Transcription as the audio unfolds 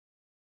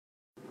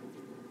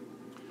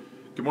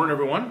Good morning,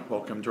 everyone.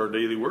 Welcome to our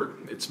daily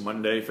word. It's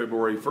Monday,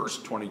 February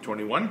 1st,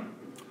 2021.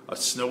 A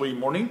snowy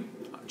morning.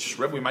 Just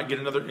read we might get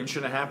another 1.5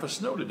 inches of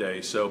snow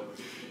today. So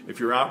if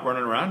you're out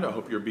running around, I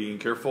hope you're being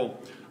careful.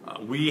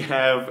 We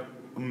have,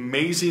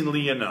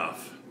 amazingly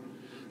enough,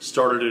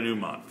 started a new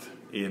month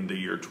in the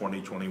year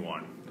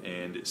 2021.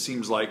 And it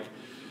seems like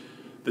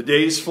the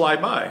days fly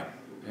by.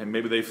 And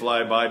maybe they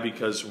fly by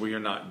because we are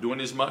not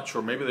doing as much,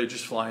 or maybe they're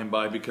just flying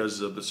by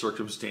because of the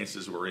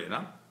circumstances we're in.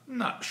 I'm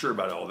not sure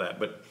about all that,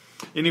 but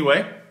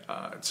anyway,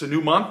 it's a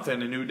new month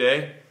and a new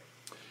day,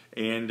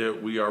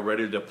 and we are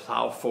ready to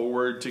plow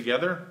forward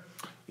together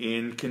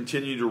and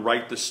continue to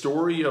write the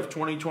story of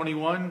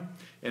 2021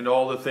 and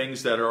all the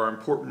things that are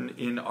important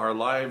in our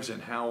lives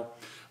and how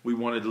we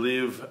want to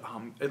live,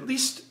 at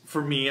least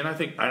for me, and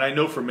I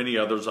know for many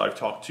others I've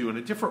talked to in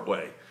a different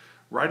way,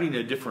 writing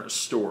a different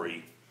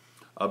story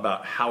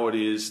about how it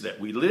is that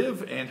we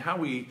live and how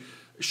we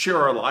share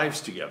our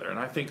lives together. And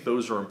I think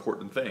those are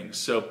important things.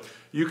 So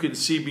you can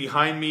see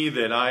behind me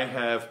that I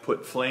have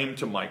put flame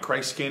to my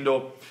Christ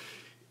candle.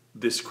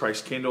 This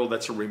Christ candle,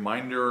 that's a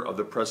reminder of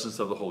the presence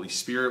of the Holy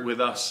Spirit with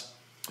us.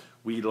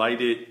 We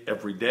light it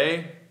every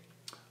day.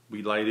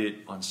 We light it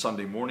on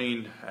Sunday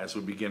morning as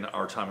we begin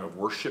our time of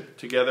worship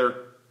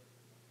together.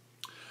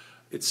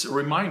 It's a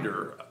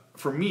reminder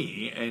for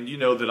me, and you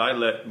know that I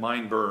let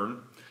mine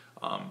burn.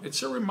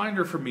 It's a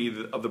reminder for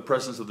me of the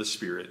presence of the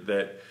Spirit,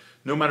 that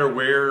no matter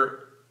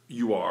where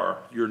you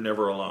are, you're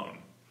never alone.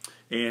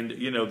 And,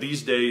 you know,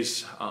 these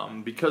days,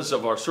 because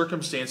of our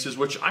circumstances,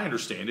 which I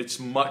understand, it's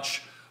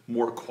much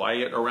more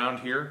quiet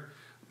around here.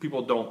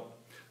 People don't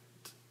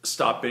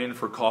stop in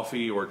for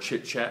coffee or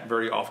chit-chat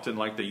very often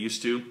like they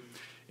used to.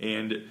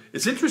 And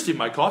it's interesting,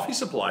 my coffee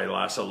supply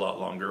lasts a lot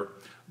longer,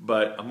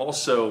 but I'm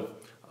also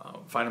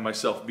finding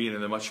myself being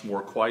in a much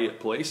more quiet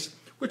place,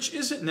 which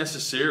isn't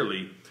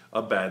necessarily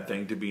a bad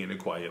thing to be in a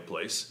quiet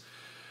place.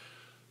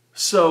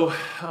 So,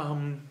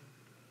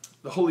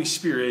 the Holy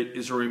Spirit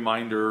is a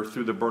reminder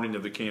through the burning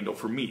of the candle,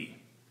 for me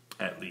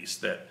at least,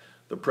 that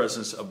the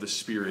presence of the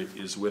Spirit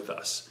is with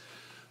us.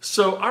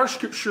 So our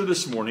scripture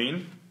this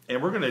morning,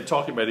 and we're going to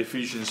talk about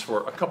Ephesians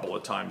for a couple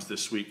of times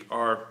this week.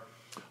 Our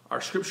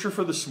scripture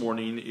for this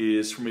morning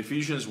is from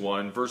Ephesians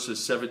 1,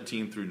 verses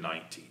 17 through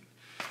 19.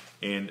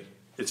 And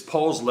it's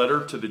Paul's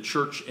letter to the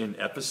church in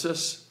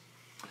Ephesus.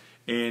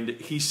 And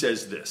he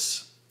says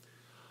this: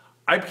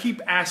 I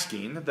keep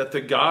asking that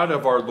the God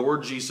of our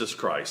Lord Jesus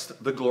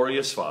Christ, the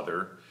glorious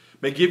Father,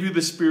 may give you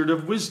the spirit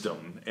of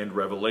wisdom and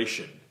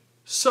revelation,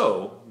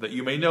 so that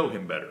you may know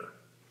him better.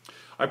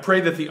 I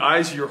pray that the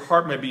eyes of your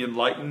heart may be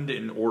enlightened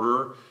in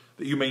order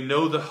that you may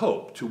know the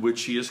hope to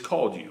which he has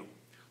called you,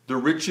 the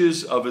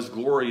riches of his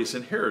glorious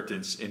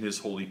inheritance in his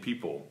holy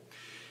people,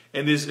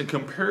 and his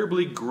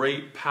incomparably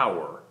great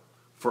power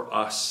for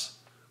us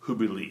who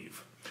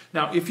believe.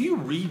 Now, if you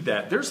read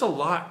that, there's a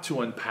lot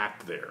to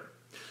unpack there.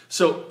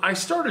 So I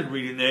started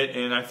reading it,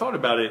 and I thought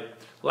about it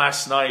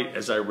last night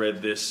as I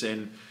read this,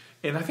 and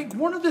I think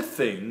one of the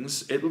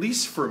things, at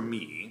least for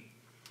me,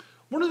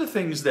 one of the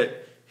things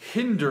that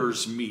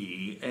hinders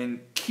me and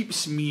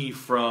keeps me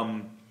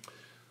from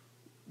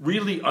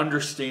really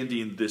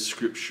understanding this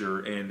scripture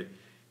and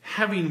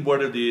having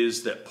what it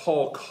is that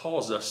Paul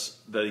calls us,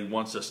 that he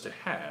wants us to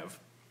have,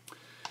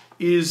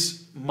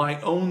 is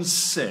my own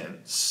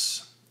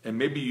sense, and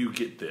maybe you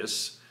get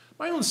this,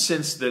 my own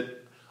sense that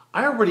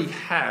I already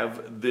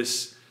have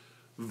this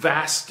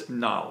vast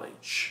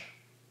knowledge,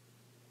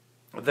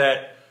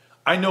 that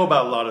I know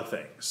about a lot of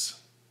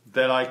things,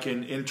 that I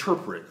can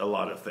interpret a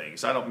lot of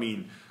things. I don't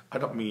mean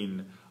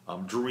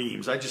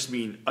dreams. I just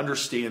mean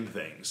understand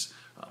things.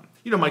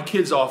 You know, my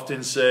kids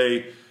often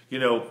say, you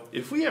know,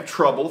 if we have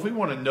trouble, if we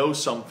want to know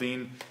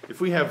something, if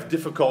we have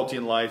difficulty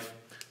in life,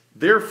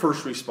 their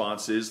first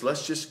response is,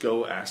 let's just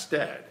go ask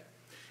Dad.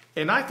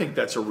 And I think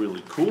that's a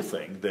really cool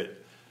thing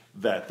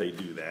that they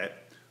do that.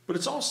 But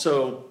it's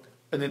also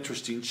an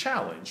interesting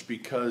challenge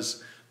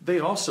because they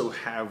also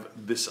have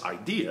this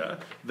idea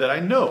that I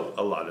know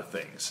a lot of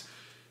things.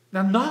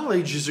 Now,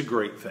 knowledge is a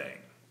great thing.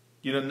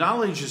 You know,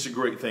 knowledge is a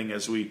great thing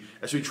as we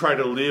try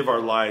to live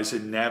our lives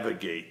and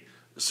navigate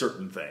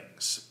certain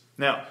things.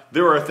 Now,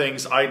 there are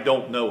things I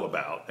don't know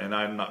about and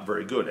I'm not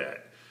very good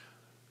at.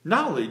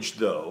 Knowledge,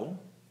 though,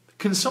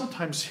 can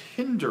sometimes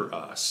hinder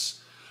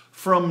us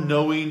from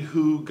knowing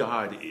who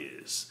God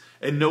is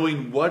and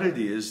knowing what it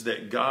is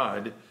that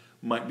God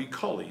might be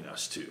calling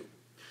us to.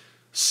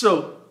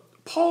 So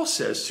Paul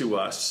says to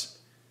us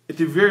at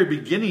the very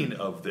beginning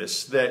of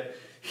this that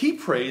he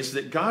prays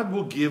that God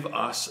will give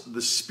us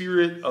the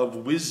spirit of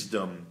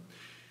wisdom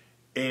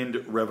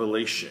and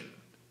revelation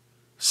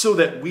so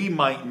that we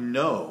might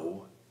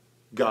know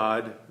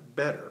God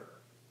better.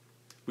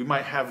 We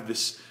might have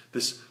this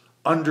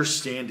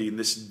understanding,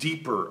 this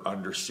deeper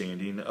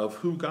understanding of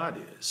who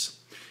God is.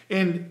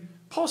 And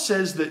Paul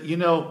says that, you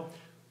know,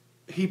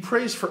 he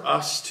prays for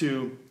us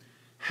to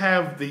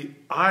have the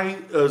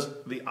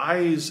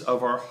eyes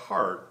of our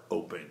heart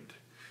opened.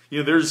 You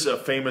know, there's a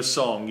famous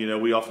song, you know,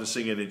 we often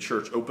sing it in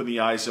church, open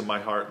the eyes of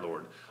my heart,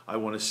 Lord, I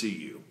want to see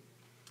you.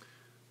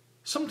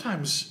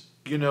 Sometimes,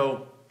 you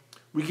know,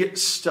 we get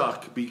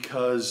stuck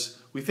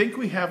because we think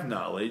we have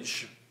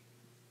knowledge,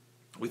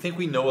 we think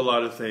we know a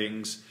lot of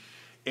things,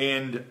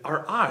 and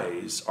our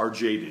eyes are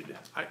jaded.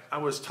 I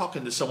was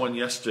talking to someone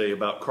yesterday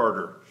about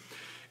Carter.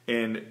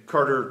 And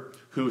Carter,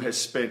 who has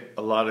spent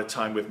a lot of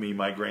time with me,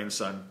 my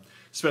grandson,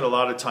 spent a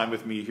lot of time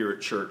with me here at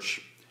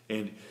church.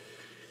 And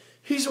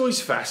he's always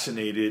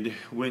fascinated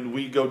when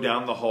we go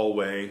down the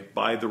hallway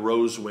by the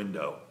rose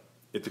window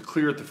at the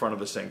front of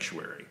the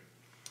sanctuary.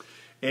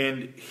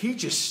 And he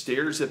just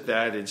stares at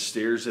that and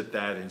stares at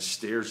that and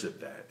stares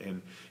at that.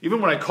 And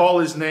even when I call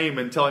his name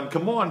and tell him,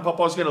 come on,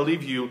 Papa's going to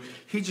leave you,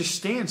 he just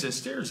stands and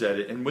stares at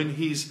it. And when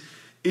he's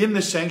in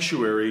the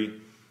sanctuary,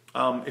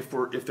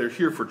 if they're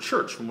here for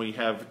church, when we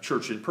have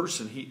church in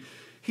person,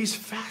 he's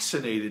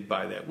fascinated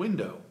by that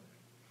window.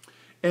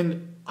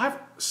 And I've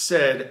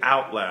said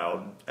out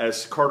loud,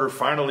 as Carter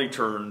finally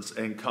turns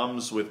and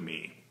comes with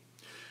me,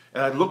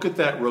 and I look at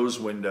that rose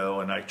window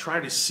and I try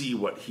to see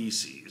what he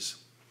sees.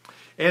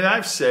 And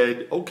I've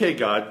said, okay,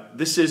 God,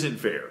 this isn't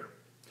fair.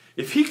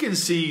 If he can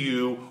see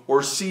you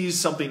or sees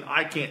something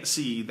I can't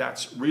see,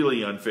 that's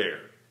really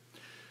unfair.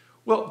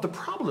 Well, the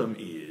problem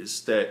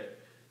is that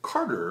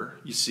Carter,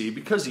 you see,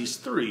 because he's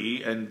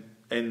 3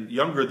 and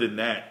younger than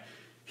that,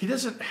 he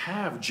doesn't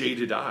have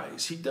jaded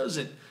eyes. He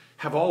doesn't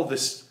have all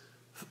this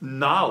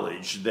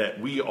knowledge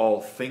that we all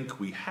think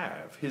we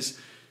have.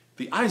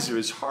 The eyes of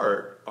his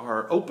heart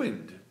are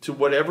opened to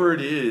whatever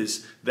it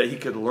is that he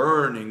could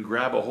learn and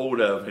grab a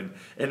hold of,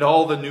 and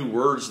all the new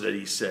words that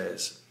he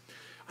says.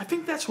 I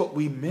think that's what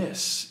we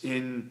miss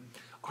in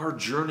our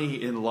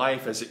journey in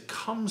life as it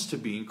comes to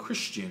being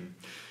Christian.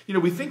 You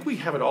know, we think we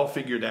have it all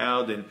figured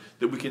out and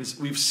that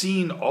we've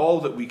seen all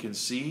that we can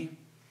see.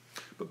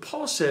 But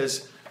Paul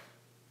says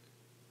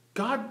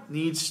God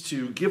needs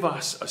to give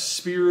us a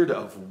spirit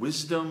of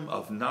wisdom,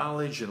 of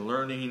knowledge and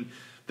learning,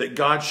 that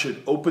God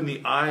should open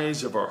the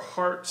eyes of our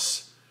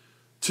hearts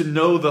to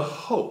know the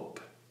hope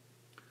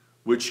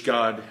which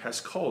God has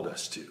called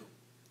us to.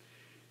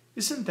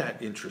 Isn't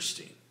that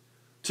interesting?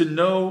 To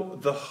know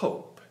the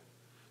hope,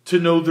 to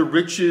know the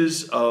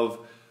riches of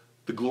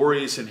the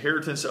glorious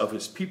inheritance of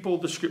his people,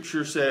 the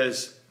scripture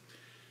says,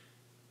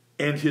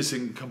 and his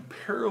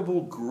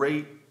incomparable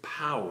great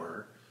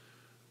power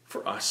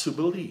for us who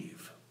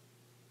believe.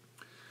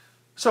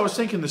 So I was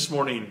thinking this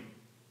morning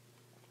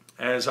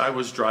as I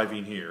was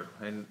driving here,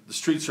 and the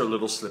streets are a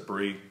little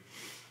slippery,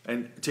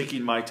 and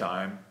taking my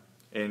time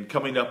and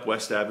coming up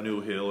West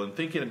Avenue Hill and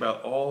thinking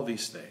about all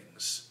these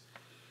things.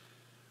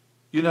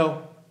 You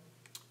know,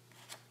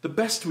 the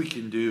best we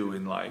can do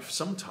in life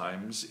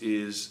sometimes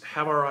is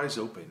have our eyes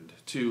opened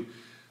to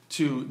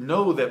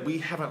know that we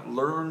haven't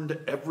learned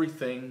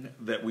everything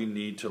that we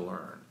need to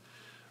learn.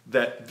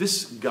 That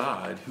this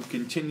God who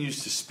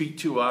continues to speak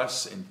to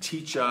us and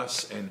teach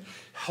us and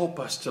help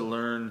us to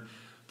learn,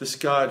 this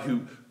God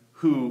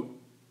who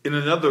in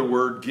another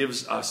word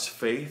gives us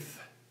faith,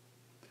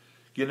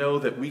 you know,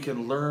 that we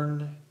can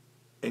learn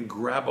and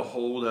grab a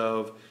hold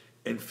of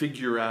and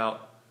figure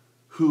out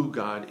who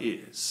God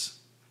is.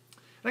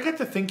 And I got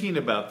to thinking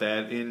about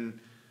that in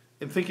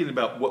thinking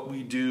about what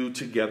we do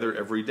together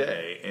every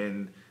day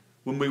and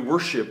when we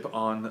worship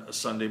on a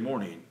Sunday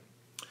morning.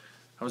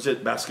 I was at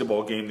a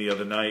basketball game the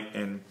other night,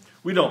 and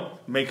we don't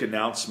make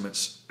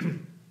announcements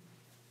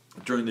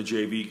during the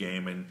JV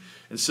game.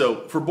 And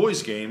so for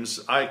boys' games,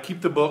 I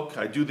keep the book,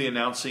 I do the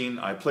announcing,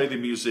 I play the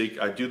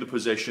music, I do the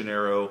possession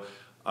arrow,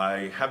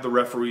 I have the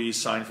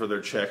referees sign for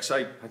their checks.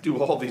 I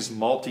do all these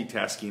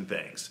multitasking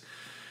things.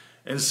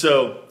 And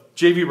so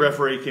JV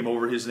referee came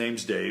over. His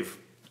name's Dave.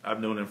 I've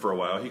known him for a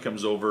while. He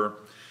comes over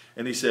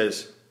and he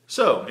says,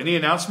 so, any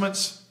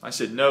announcements? I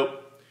said,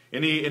 nope.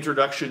 Any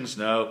introductions?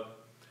 No.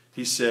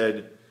 He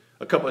said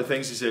a couple of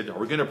things. He said, are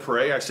we going to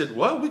pray? I said,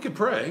 well, we could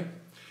pray.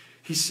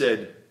 He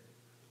said,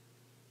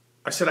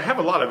 I have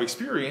a lot of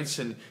experience.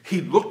 And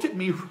he looked at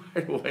me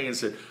right away and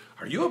said,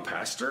 are you a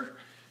pastor?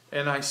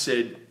 And I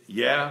said,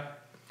 yeah.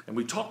 And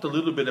we talked a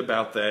little bit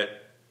about that.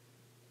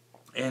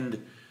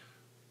 And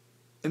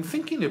in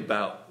thinking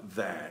about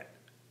that,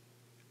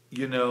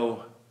 you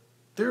know,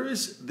 there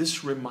is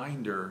this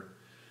reminder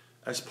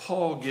as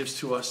Paul gives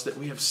to us that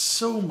we have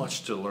so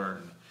much to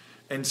learn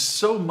and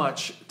so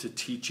much to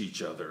teach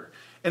each other.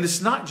 And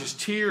it's not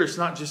just here, it's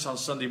not just on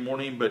Sunday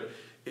morning, but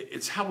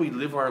it's how we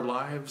live our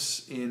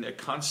lives in a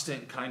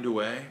constant kind of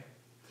way.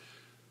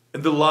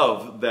 And the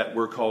love that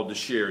we're called to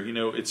share, you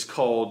know, it's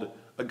called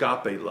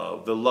agape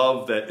love, the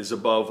love that is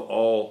above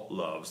all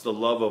loves, the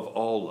love of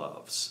all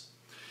loves.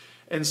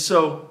 And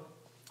so,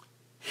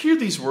 hear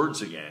these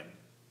words again.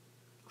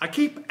 I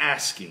keep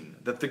asking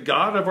that the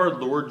God of our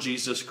Lord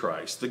Jesus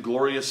Christ, the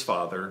glorious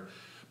Father,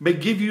 may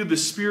give you the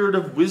spirit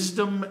of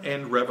wisdom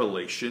and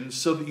revelation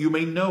so that you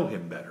may know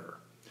him better.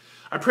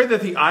 I pray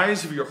that the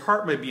eyes of your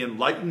heart may be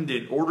enlightened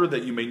in order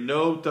that you may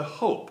know the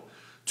hope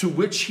to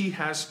which he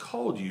has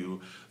called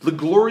you, the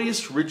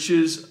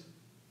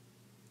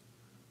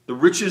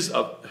riches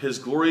of his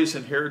glorious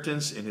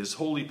inheritance in his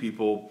holy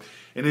people,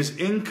 and his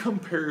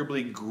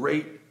incomparably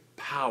great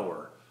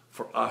power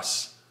for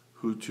us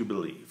who to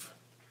believe.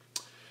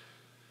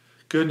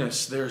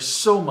 Goodness, there's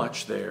so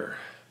much there.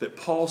 that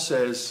Paul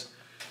says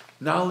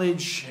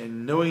knowledge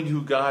and knowing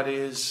who God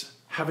is,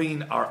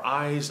 having our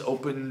eyes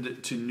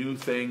opened to new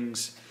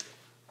things,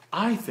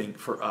 I think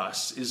for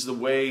us is the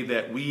way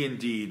that we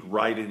indeed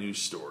write a new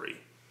story.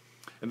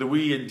 And that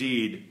we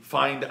indeed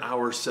find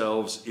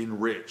ourselves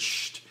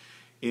enriched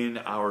in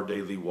our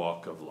daily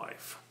walk of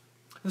life.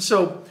 And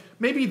so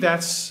maybe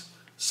that's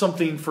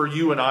something for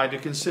you and I to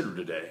consider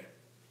today.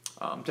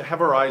 To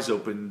have our eyes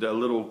opened a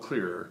little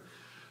clearer.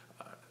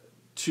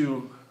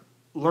 To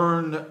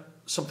learn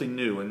something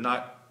new and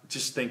not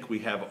just think we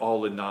have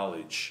all the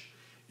knowledge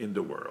in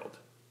the world.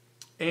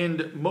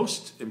 And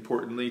most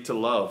importantly, to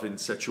love in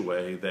such a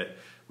way that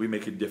we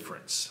make a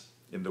difference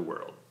in the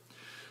world.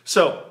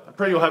 So, I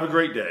pray you'll have a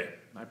great day.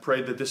 I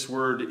pray that this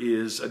word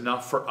is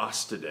enough for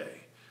us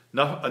today.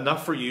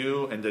 Enough for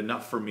you and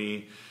enough for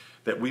me,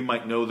 that we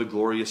might know the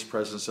glorious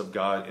presence of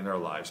God in our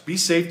lives. Be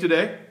safe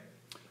today.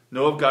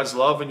 Know of God's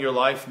love in your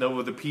life. Know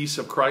of the peace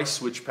of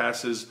Christ, which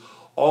passes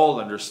all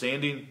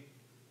understanding.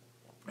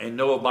 And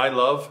know of my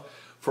love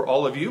for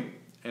all of you.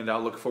 And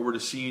I'll look forward to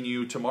seeing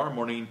you tomorrow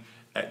morning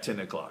at 10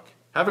 o'clock.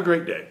 Have a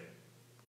great day.